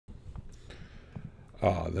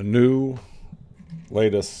The new,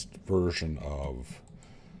 latest version of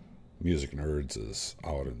Music Nerds is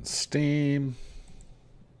out in Steam.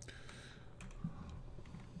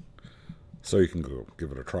 So you can go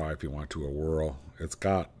give it a try if you want to, a whirl. It's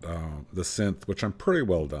got the synth, which I'm pretty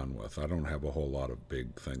well done with. I don't have a whole lot of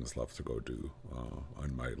big things left to go do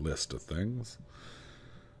on my list of things.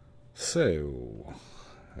 So,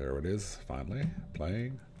 there it is, finally,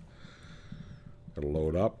 playing. It'll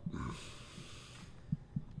load up.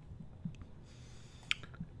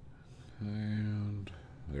 And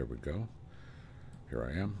there we go. Here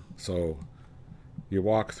I am. So you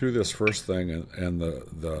walk through this first thing, and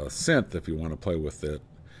the synth, if you want to play with it,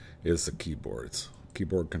 is the keyboards.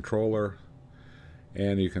 Keyboard controller.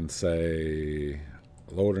 And you can say,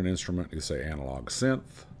 load an instrument, you say analog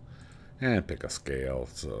synth, and pick a scale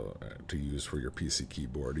to use for your PC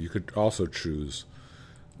keyboard. You could also choose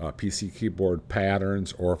PC keyboard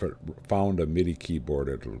patterns, or if it found a MIDI keyboard,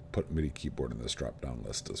 it'll put MIDI keyboard in this drop-down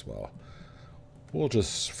list as well. We'll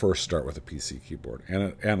just first start with a PC keyboard,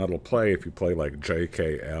 and it'll play if you play like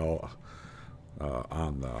JKL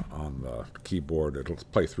on the keyboard. It'll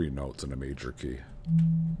play 3 notes in a major key,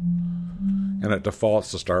 and it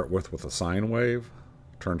defaults to start with a sine wave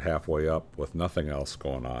turned halfway up with nothing else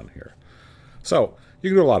going on here. So you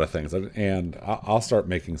can do a lot of things, and I'll start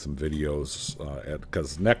making some videos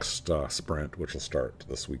because next sprint, which will start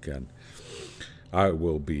this weekend, I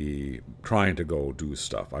will be trying to go do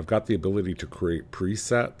stuff. I've got the ability to create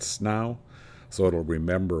presets now, so it'll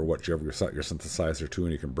remember whatever you set your synthesizer to,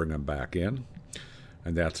 and you can bring them back in,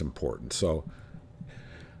 and that's important. So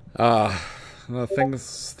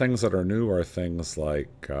things that are new are things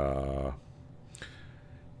like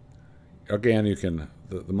again, you can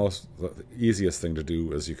the easiest thing to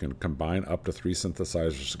do is you can combine up to 3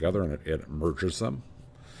 synthesizers together, and it merges them,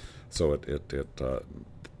 so it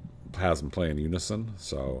has them play in unison.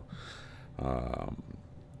 So and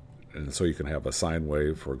so you can have a sine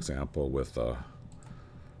wave, for example, with a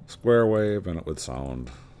square wave, and it would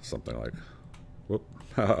sound something like, whoop,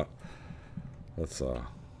 that's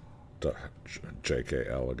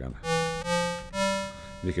JKL again.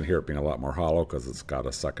 You can hear it being a lot more hollow because it's got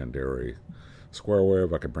a secondary square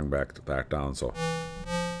wave. I can bring back down, so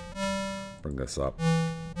bring this up.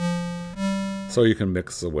 So you can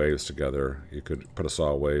mix the waves together. You could put a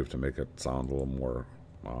saw wave to make it sound a little more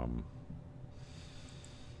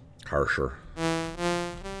harsher.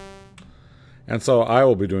 And so I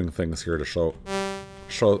will be doing things here to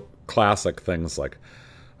show classic things like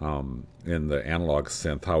in the analog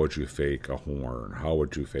synth, how would you fake a horn? How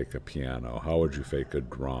would you fake a piano? How would you fake a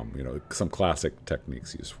drum? You know, some classic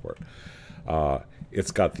techniques used for it.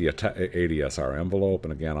 It's got the ADSR envelope,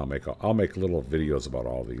 and again, I'll make little videos about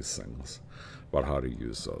all these things, about how to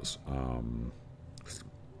use those.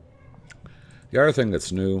 The other thing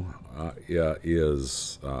that's new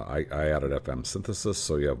is I added FM synthesis,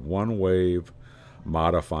 so you have one wave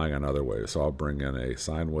modifying another wave. So I'll bring in a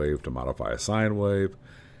sine wave to modify a sine wave,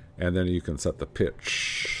 and then you can set the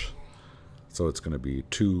pitch. So it's going to be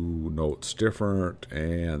 2 notes different,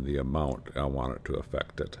 and the amount I want it to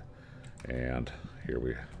affect it. And here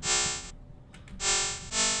we,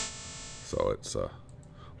 so it's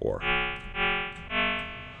or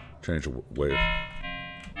change the wave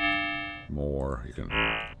more. You can,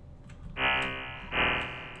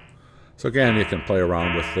 so again, you can play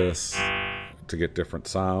around with this to get different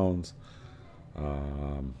sounds.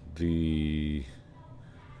 The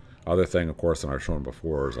other thing, of course, that I've shown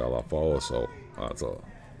before is LFO, so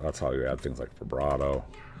that's how you add things like vibrato.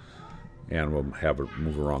 And we'll have it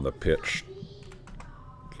move around the pitch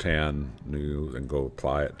 10 new and go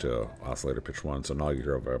apply it to oscillator pitch 1. So now you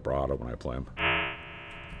hear a vibrato when I play them.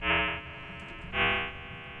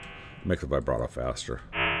 Make the vibrato faster.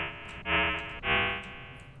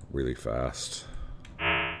 Really fast.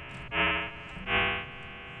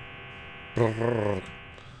 Yep,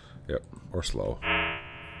 or slow.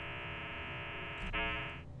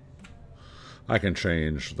 I can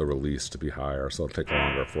change the release to be higher, so it'll take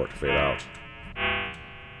longer for it to fade out.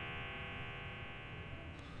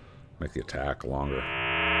 Make the attack longer.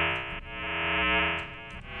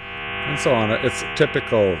 And so on. It's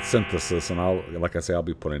typical synthesis, and like I say, I'll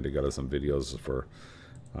be putting together some videos for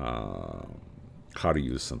how to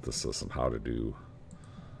use synthesis and how to do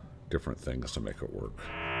different things to make it work.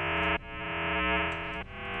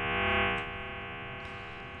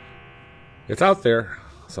 It's out there,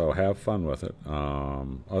 so have fun with it.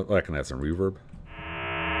 I can add some reverb.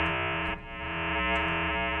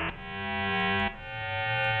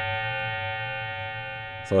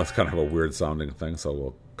 So that's kind of a weird sounding thing, so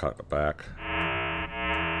we'll cut it back.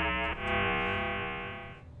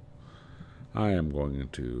 I am going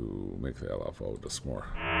to make the LFO just more.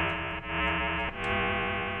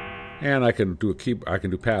 And I can do I can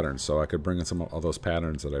do patterns, so I could bring in some of those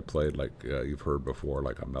patterns that I played, like you've heard before,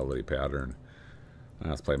 like a melody pattern.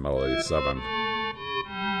 Let's play melody 7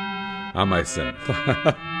 on my synth.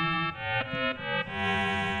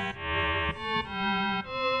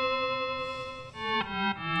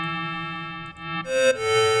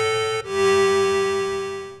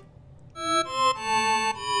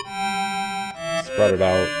 Spread it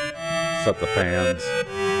out, set the pans.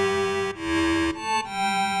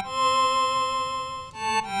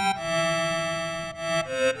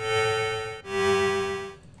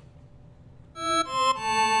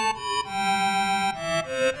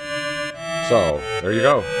 So, there you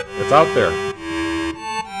go. It's out there.